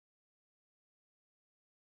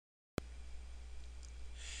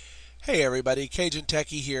Hey everybody, Cajun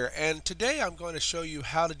Techie here, and today I'm going to show you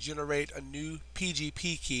how to generate a new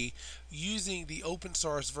Pgp key using the open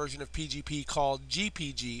source version of Pgp called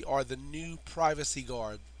GPG, or the GNU Privacy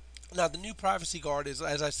Guard. Now, the GNU Privacy Guard is,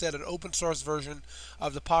 as I said, an open source version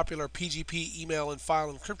of the popular Pgp email and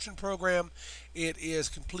file encryption program. It is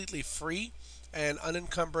completely free and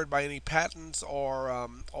unencumbered by any patents or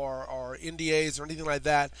NDAs or anything like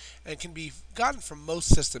that, and can be gotten from most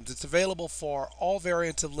systems. It's available for all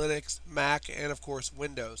variants of Linux, Mac, and of course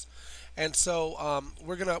Windows. And so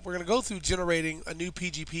we're gonna go through generating a new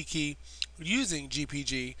Pgp key using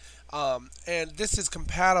GPG, and this is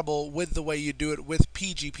compatible with the way you do it with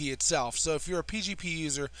Pgp itself. So if you're a Pgp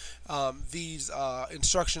user, these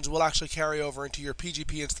instructions will actually carry over into your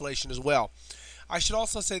Pgp installation as well. I should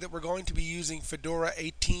also say that we're going to be using Fedora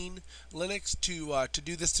 18 Linux to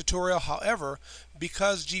do this tutorial. However,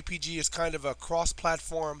 because GPG is kind of a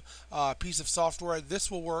cross-platform piece of software,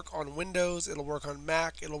 this will work on Windows, it'll work on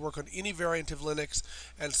Mac, it'll work on any variant of Linux,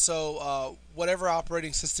 and so whatever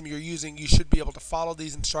operating system you're using, you should be able to follow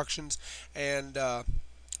these instructions and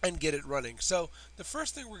get it running. So the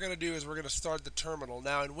first thing we're going to do is we're going to start the terminal.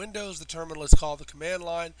 Now in Windows, the terminal is called the command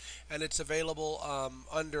line, and it's available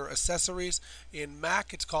under accessories. In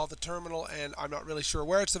Mac, it's called the terminal, and I'm not really sure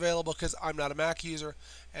where it's available because I'm not a Mac user.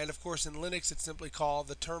 And of course in Linux, it's simply called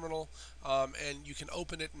the terminal, and you can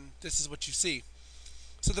open it and this is what you see.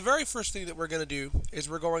 So the very first thing that we're going to do is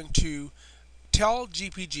we're going to tell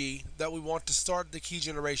GPG that we want to start the key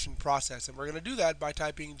generation process, and we're going to do that by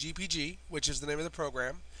typing GPG, which is the name of the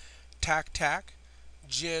program, tac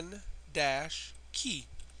gen dash key.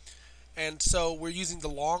 And so we're using the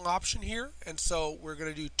long option here, and so we're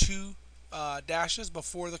going to do two dashes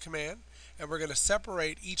before the command, and we're going to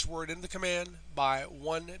separate each word in the command by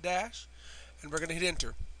one dash, and we're going to hit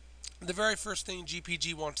enter. The very first thing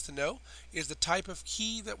GPG wants to know is the type of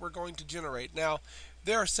key that we're going to generate. Now,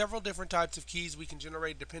 there are several different types of keys we can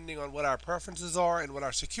generate depending on what our preferences are and what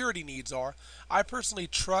our security needs are. I personally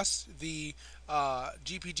trust the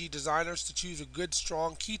GPG designers to choose a good,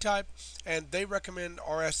 strong key type, and they recommend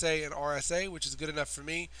RSA and RSA, which is good enough for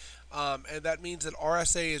me. And that means that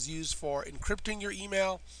RSA is used for encrypting your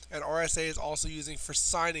email, and RSA is also used for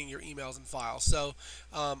signing your emails and files. So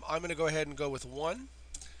I'm going to go ahead and go with 1.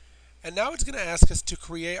 And now it's going to ask us to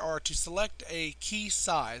create or to select a key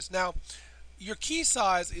size. Now, your key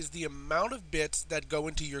size is the amount of bits that go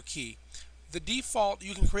into your key. The default,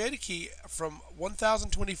 you can create a key from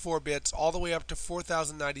 1024 bits all the way up to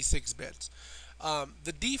 4096 bits.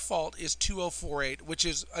 The default is 2048, which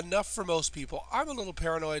is enough for most people. I'm a little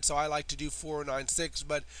paranoid, so I like to do 4096,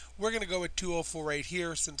 but we're going to go with 2048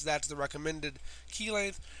 here since that's the recommended key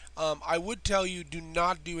length. I would tell you, do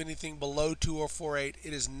not do anything below 2048.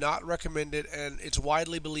 It is not recommended, and it's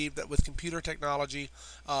widely believed that with computer technology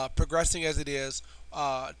progressing as it is,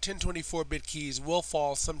 1024-bit keys will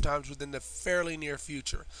fall sometimes within the fairly near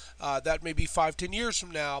future. That may be 5-10 years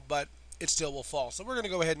from now, but it still will fall. So we're going to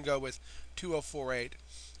go ahead and go with 2048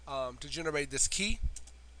 to generate this key.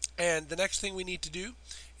 And the next thing we need to do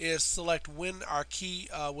is select when our key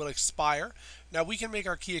will expire. Now we can make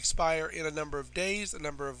our key expire in a number of days, a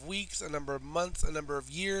number of weeks, a number of months, a number of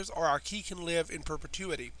years, or our key can live in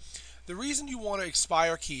perpetuity. The reason you want to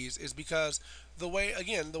expire keys is because the way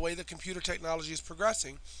the computer technology is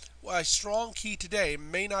progressing, a strong key today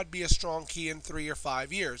may not be a strong key in 3 or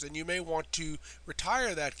 5 years, and you may want to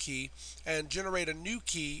retire that key and generate a new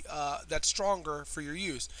key that's stronger for your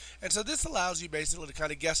use. And so this allows you basically to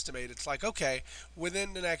kind of guesstimate. It's like, okay,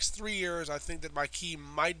 within the next 3 years, I think that my key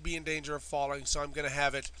might be in danger of falling, so I'm going to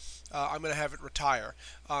have it retire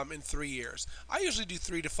in 3 years. I usually do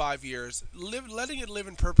 3 to 5 years. Letting it live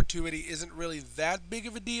in perpetuity isn't really that big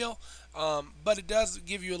of a deal, but it does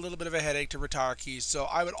give you a little bit of a headache to retire keys. So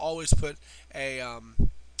I would always put a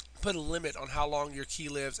limit on how long your key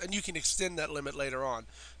lives, and you can extend that limit later on.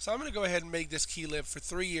 So I'm going to go ahead and make this key live for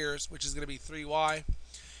 3 years, which is going to be 3Y.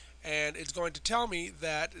 And it's going to tell me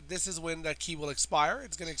that this is when that key will expire.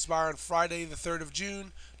 It's going to expire on Friday the 3rd of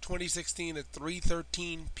June 2016 at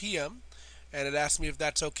 3:13 p.m. and it asks me if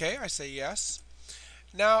that's okay. I say yes.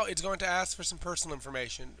 Now it's going to ask for some personal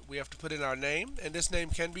information. We have to put in our name, and this name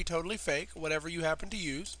can be totally fake, whatever you happen to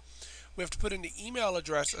use. We have to put in the email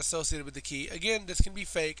address associated with the key. Again, this can be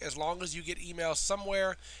fake. As long as you get email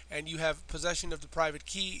somewhere and you have possession of the private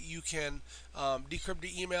key, you can decrypt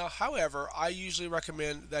the email. However, I usually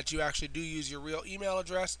recommend that you actually do use your real email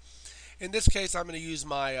address. In this case, I'm going to use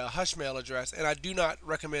my Hushmail address, and I do not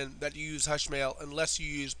recommend that you use Hushmail unless you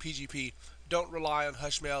use PGP. Don't rely on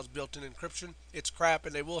Hushmail's built-in encryption. It's crap,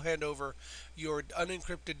 and they will hand over your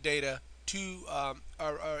unencrypted data to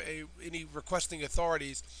any requesting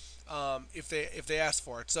authorities if they ask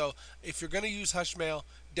for it. So if you're going to use Hushmail,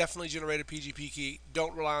 definitely generate a PGP key.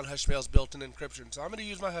 Don't rely on Hushmail's built-in encryption. So I'm going to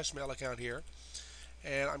use my Hushmail account here,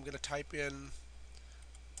 and I'm going to type in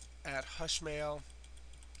at hushmail.com,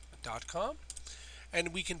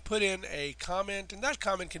 and we can put in a comment, and that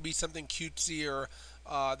comment can be something cutesy or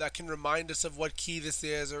that can remind us of what key this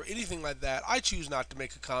is or anything like that. I choose not to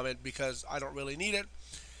make a comment because I don't really need it.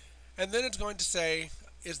 And then it's going to say,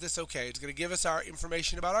 is this okay? It's going to give us our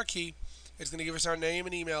information about our key. It's going to give us our name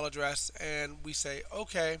and email address, and we say,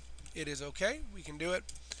 okay, it is okay. We can do it.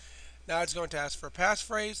 Now it's going to ask for a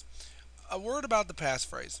passphrase. A word about the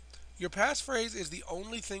passphrase. Your passphrase is the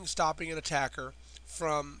only thing stopping an attacker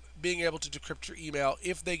from being able to decrypt your email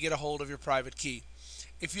if they get a hold of your private key.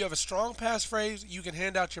 If you have a strong passphrase, you can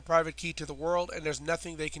hand out your private key to the world and there's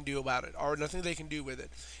nothing they can do about it, or nothing they can do with it.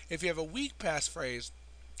 If you have a weak passphrase,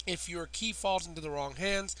 if your key falls into the wrong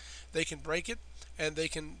hands, they can break it and they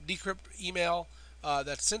can decrypt email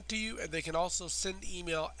that's sent to you, and they can also send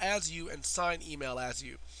email as you and sign email as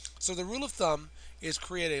you. So the rule of thumb is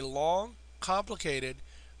create a long, complicated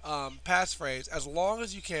passphrase as long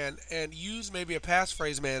as you can, and use maybe a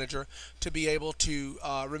passphrase manager to be able to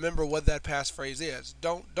remember what that passphrase is.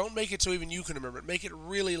 Don't make it so even you can remember it. Make it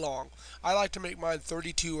really long. I like to make mine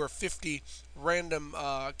 32 or 50 random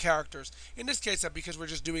characters. In this case, because we're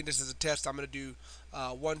just doing this as a test, I'm going to do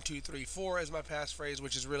 1, 2, 3, 4 as my passphrase,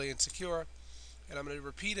 which is really insecure, and I'm going to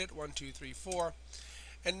repeat it 1, 2, 3, 4.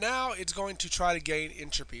 And now it's going to try to gain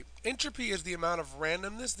entropy. Entropy is the amount of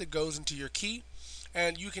randomness that goes into your key,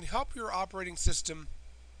 and you can help your operating system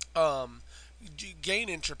gain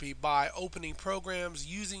entropy by opening programs,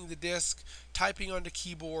 using the disk, typing on the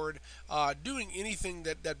keyboard, doing anything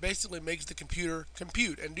that basically makes the computer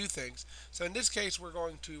compute and do things. So in this case, we're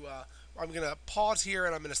going to I'm going to pause here,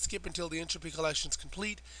 and I'm going to skip until the entropy collection is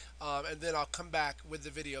complete, and then I'll come back with the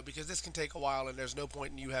video, because this can take a while and there's no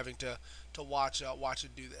point in you having to watch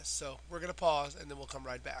it do this. So we're going to pause and then we'll come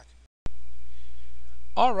right back.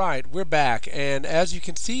 Alright, we're back, and as you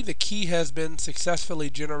can see, the key has been successfully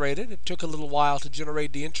generated. It took a little while to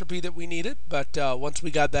generate the entropy that we needed, but once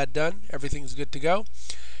we got that done, everything's good to go.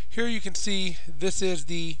 Here you can see this is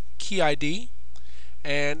the key ID,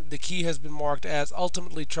 and the key has been marked as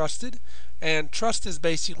ultimately trusted. And trust is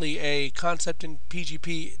basically a concept in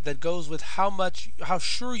PGP that goes with how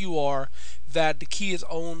sure you are that the key is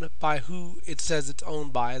owned by who it says it's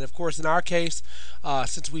owned by. And of course, in our case,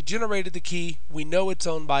 since we generated the key, we know it's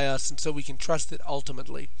owned by us, and so we can trust it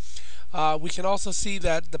ultimately. We can also see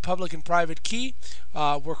that the public and private key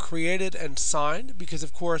were created and signed, because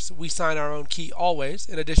of course we sign our own key always,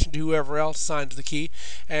 in addition to whoever else signs the key.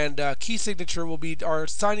 And key signature will be, our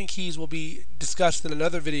signing keys will be discussed in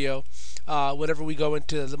another video whenever we go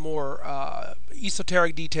into the more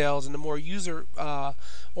esoteric details and the more user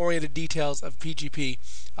oriented details of PGP.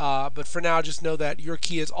 But for now, just know that your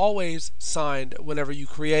key is always signed whenever you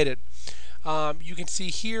create it. You can see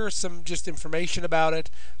here some just information about it.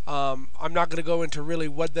 I'm not going to go into really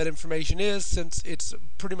what that information is, since it's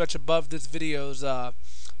pretty much above this video's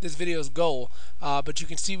goal. But you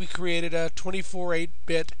can see we created a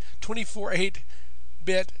 24/8-bit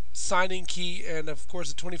signing key, and of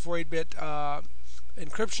course a 24/8-bit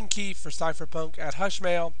encryption key for cypherpunk at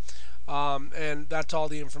Hushmail. And that's all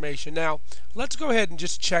the information. Now, let's go ahead and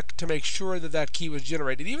just check to make sure that that key was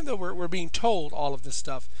generated. Even though we're being told all of this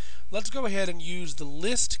stuff, let's go ahead and use the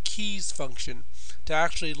list keys function to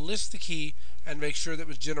actually list the key and make sure that it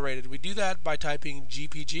was generated. We do that by typing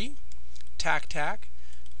GPG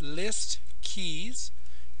list keys,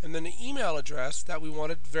 and then the email address that we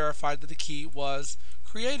wanted verified that the key was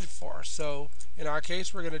created for. So in our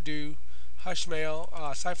case, we're going to do Hushmail,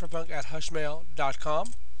 cypherpunk at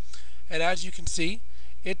hushmail.com. And as you can see,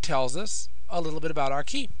 it tells us a little bit about our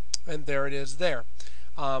key, and there it is there.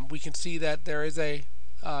 We can see that there is a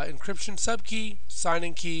encryption subkey,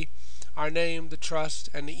 signing key, our name, the trust,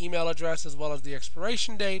 and the email address, as well as the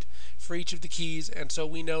expiration date for each of the keys. And so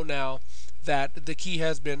we know now that the key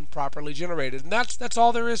has been properly generated. And that's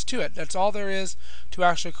all there is to it. That's all there is to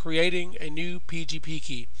actually creating a new PGP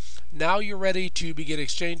key. Now you're ready to begin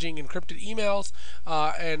exchanging encrypted emails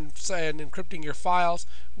and encrypting your files,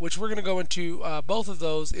 which we're going to go into both of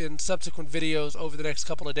those in subsequent videos over the next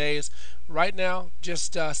couple of days. Right now,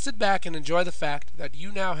 just sit back and enjoy the fact that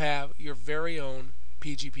you now have your very own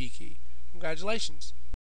PGP key. Congratulations.